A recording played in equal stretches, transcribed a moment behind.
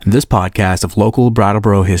This podcast of local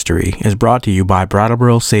Brattleboro history is brought to you by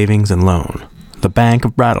Brattleboro Savings and Loan, the Bank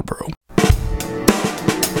of Brattleboro.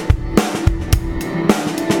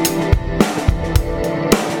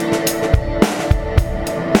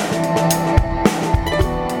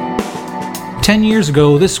 Ten years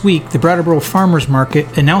ago this week, the Brattleboro Farmers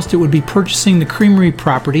Market announced it would be purchasing the Creamery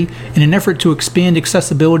property in an effort to expand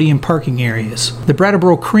accessibility and parking areas. The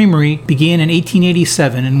Brattleboro Creamery began in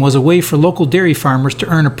 1887 and was a way for local dairy farmers to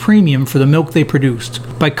earn a premium for the milk they produced.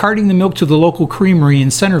 By carting the milk to the local creamery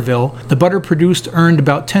in Centerville, the butter produced earned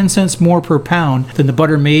about 10 cents more per pound than the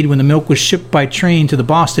butter made when the milk was shipped by train to the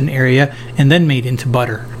Boston area and then made into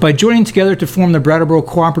butter. By joining together to form the Brattleboro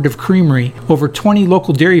Cooperative Creamery, over 20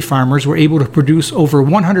 local dairy farmers were able to produce over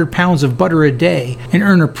 100 pounds of butter a day and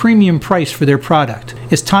earn a premium price for their product.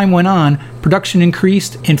 As time went on, production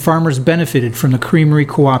increased and farmers benefited from the Creamery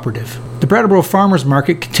Cooperative. The Brattleboro Farmers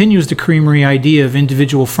Market continues the Creamery idea of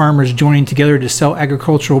individual farmers joining together to sell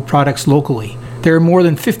agricultural products locally. There are more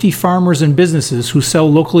than 50 farmers and businesses who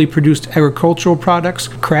sell locally produced agricultural products,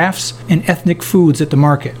 crafts, and ethnic foods at the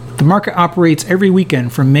market. The market operates every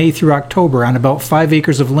weekend from May through October on about 5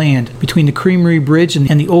 acres of land between the Creamery Bridge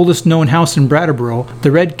and the oldest known house in Brattleboro,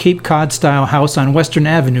 the red Cape Cod-style house on Western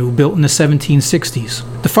Avenue built in the 1760s.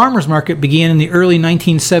 The farmers market began in the early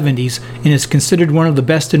 1970s and is considered one of the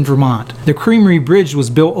best in Vermont. The Creamery Bridge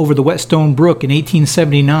was built over the Whetstone Brook in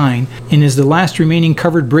 1879 and is the last remaining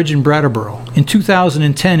covered bridge in Brattleboro. In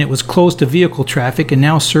 2010, it was closed to vehicle traffic and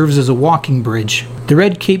now serves as a walking bridge. The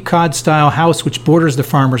red Cape Cod-style house which borders the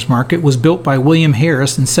farmers market was built by William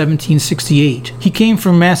Harris in 1768. He came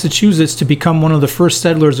from Massachusetts to become one of the first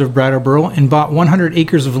settlers of Brattleboro and bought 100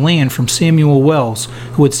 acres of land from Samuel Wells,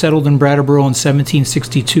 who had settled in Brattleboro in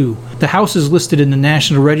 1762. The house is listed in the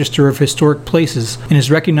National Register of Historic Places and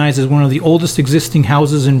is recognized as one of the oldest existing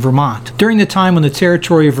houses in Vermont. During the time when the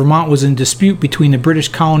territory of Vermont was in dispute between the British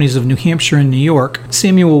colonies of New Hampshire and New York,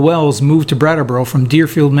 Samuel Wells moved to Brattleboro from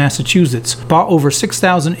Deerfield, Massachusetts, bought over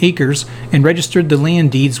 6,000 acres, and registered the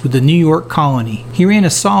land deeds with the New York colony. He ran a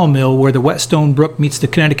sawmill where the Whetstone Brook meets the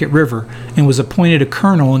Connecticut River and was appointed a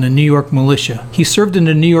colonel in the New York militia. He served in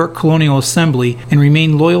the New York Colonial Assembly and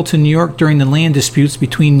remained loyal to New York during the land disputes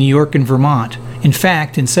between New York and Vermont. In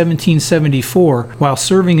fact, in 1774, while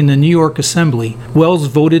serving in the New York Assembly, Wells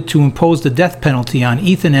voted to impose the death penalty on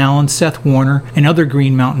Ethan Allen, Seth Warner, and other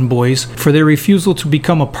Green Mountain Boys for their refusal to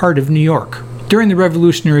become a part of New York. During the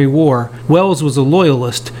Revolutionary War, Wells was a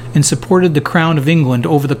loyalist and supported the Crown of England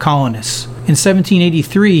over the colonists. In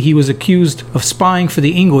 1783, he was accused of spying for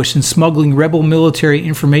the English and smuggling rebel military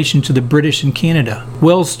information to the British in Canada.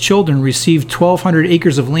 Wells' children received 1,200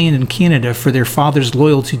 acres of land in Canada for their father's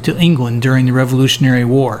loyalty to England during the Revolutionary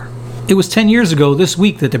War. It was 10 years ago this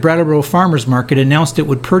week that the Brattleboro Farmers Market announced it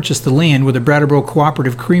would purchase the land where the Brattleboro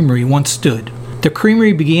Cooperative Creamery once stood. The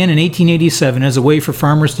Creamery began in 1887 as a way for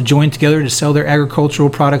farmers to join together to sell their agricultural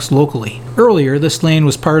products locally. Earlier, this land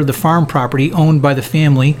was part of the farm property owned by the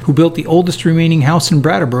family who built the oldest remaining house in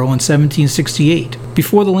Brattleboro in 1768.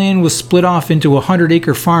 Before the land was split off into a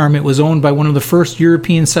 100-acre farm, it was owned by one of the first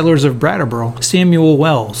European settlers of Brattleboro, Samuel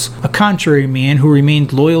Wells, a contrary man who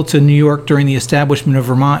remained loyal to New York during the establishment of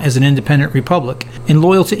Vermont as an independent republic, and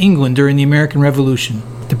loyal to England during the American Revolution.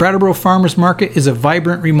 The Brattleboro Farmers Market is a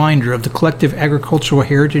vibrant reminder of the collective agricultural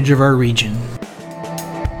heritage of our region.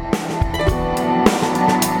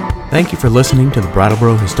 Thank you for listening to the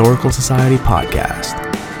Brattleboro Historical Society podcast.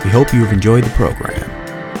 We hope you have enjoyed the program.